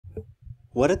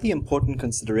What are the important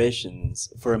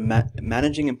considerations for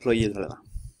managing employee?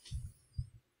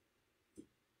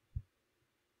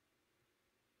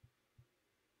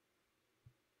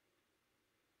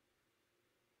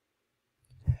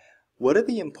 What are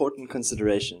the important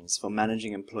considerations for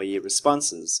managing employee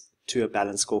responses to a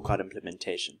balanced scorecard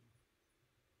implementation?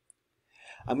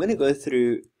 I'm going to go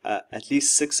through at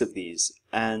least 6 of these,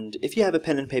 and if you have a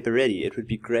pen and paper ready, it would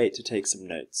be great to take some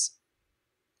notes.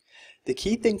 The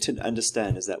key thing to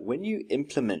understand is that when you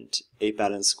implement a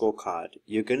balanced scorecard,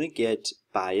 you're going to get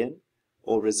buy-in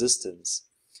or resistance,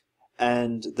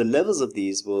 and the levels of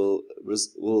these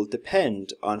will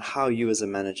depend on how you as a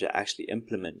manager actually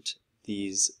implement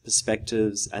these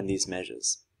perspectives and these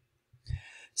measures.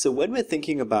 So when we're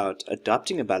thinking about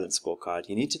adopting a balanced scorecard,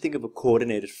 you need to think of a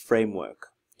coordinated framework.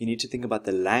 You need to think about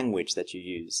the language that you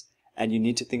use, and you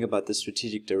need to think about the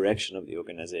strategic direction of the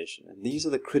organization. And these are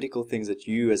the critical things that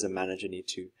you as a manager need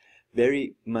to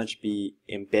very much be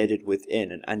embedded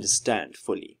within and understand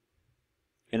fully.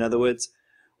 In other words,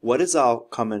 what is our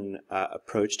common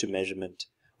approach to measurement?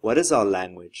 What is our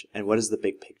language? And what is the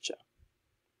big picture?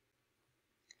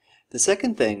 The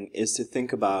second thing is to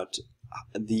think about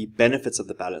the benefits of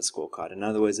the balanced scorecard. In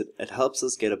other words, it helps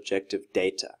us get objective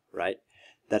data, right?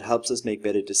 That helps us make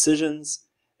better decisions,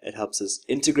 it helps us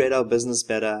integrate our business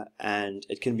better, and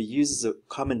it can be used as a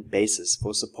common basis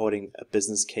for supporting a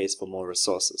business case for more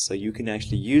resources. So you can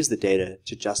actually use the data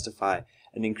to justify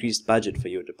an increased budget for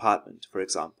your department, for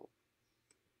example.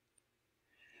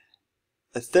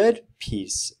 A third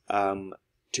piece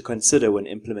to consider when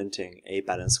implementing a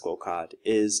balanced scorecard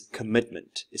is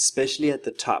commitment, especially at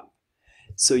the top.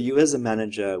 So you as a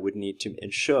manager would need to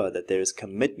ensure that there is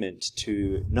commitment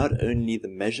to not only the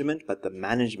measurement but the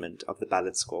management of the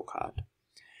balanced scorecard.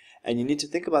 And you need to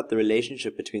think about the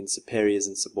relationship between superiors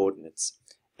and subordinates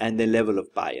and their level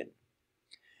of buy-in.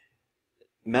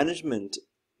 Management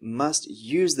must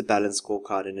use the balanced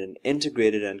scorecard in an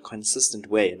integrated and consistent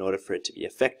way in order for it to be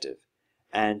effective.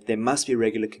 And there must be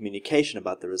regular communication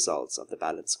about the results of the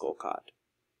balanced scorecard.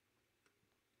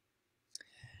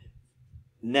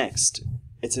 Next,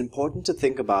 it's important to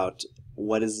think about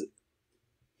what is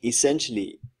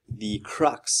essentially the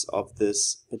crux of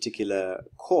this particular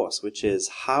course, which is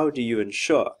how do you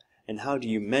ensure and how do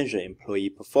you measure employee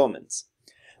performance?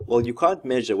 Well, you can't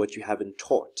measure what you haven't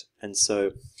taught, and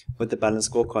so what the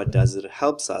balanced scorecard does is it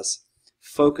helps us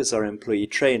focus our employee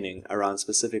training around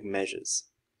specific measures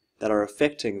that are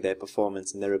affecting their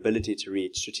performance and their ability to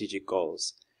reach strategic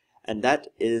goals. And that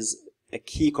is a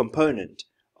key component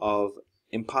of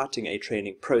imparting a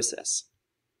training process.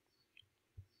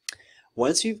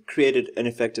 Once you've created an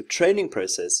effective training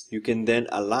process, you can then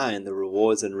align the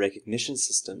rewards and recognition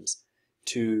systems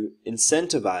to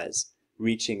incentivize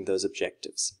reaching those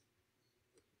objectives.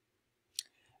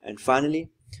 And finally,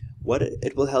 what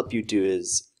it will help you do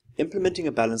is implementing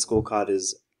a balanced scorecard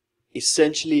is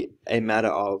essentially a matter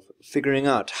of figuring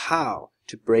out how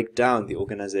to break down the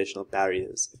organizational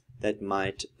barriers that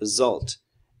might result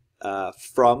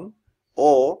from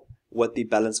or what the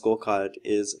balanced scorecard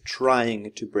is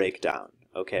trying to break down.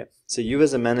 Okay, so you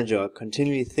as a manager are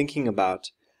continually thinking about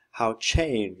how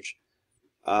change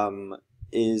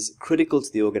is critical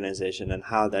to the organization and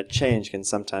how that change can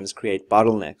sometimes create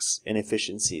bottlenecks,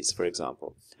 inefficiencies, for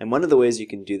example. And one of the ways you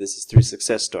can do this is through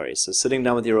success stories. So sitting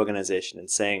down with your organization and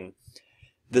saying,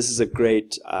 this is a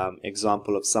great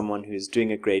example of someone who's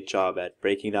doing a great job at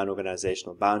breaking down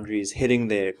organizational boundaries, hitting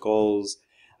their goals,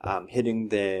 hitting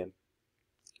their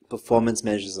performance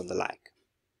measures and the like.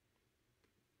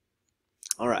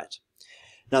 All right.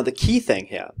 Now the key thing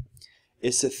here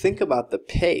is to think about the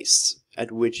pace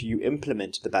at which you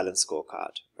implement the balanced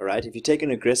scorecard. All right. If you take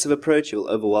an aggressive approach, you'll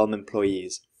overwhelm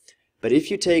employees. But if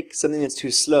you take something that's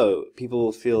too slow, people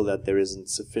will feel that there isn't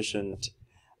sufficient,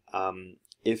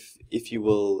 if you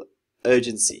will,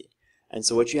 urgency. And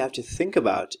so what you have to think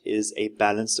about is a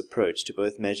balanced approach to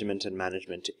both measurement and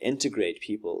management to integrate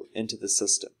people into the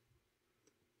system.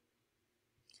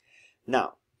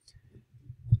 Now,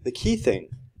 the key thing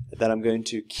that I'm going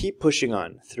to keep pushing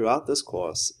on throughout this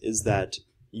course is that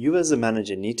you as a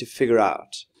manager need to figure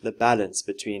out the balance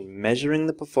between measuring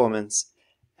the performance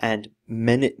and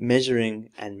measuring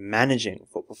and managing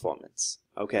for performance.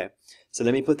 Okay, so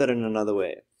let me put that in another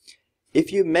way.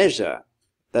 If you measure,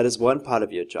 that is one part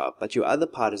of your job, but your other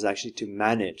part is actually to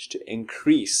manage to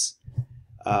increase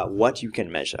what you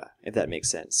can measure, if that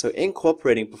makes sense. So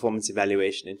incorporating performance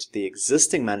evaluation into the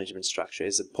existing management structure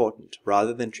is important,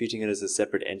 rather than treating it as a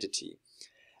separate entity,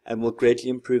 and will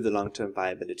greatly improve the long-term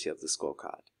viability of the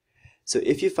scorecard. So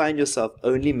if you find yourself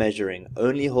only measuring,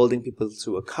 only holding people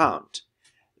to account,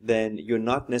 then you're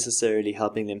not necessarily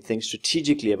helping them think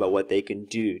strategically about what they can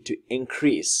do to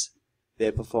increase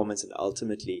their performance and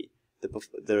ultimately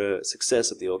the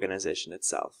success of the organization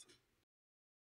itself.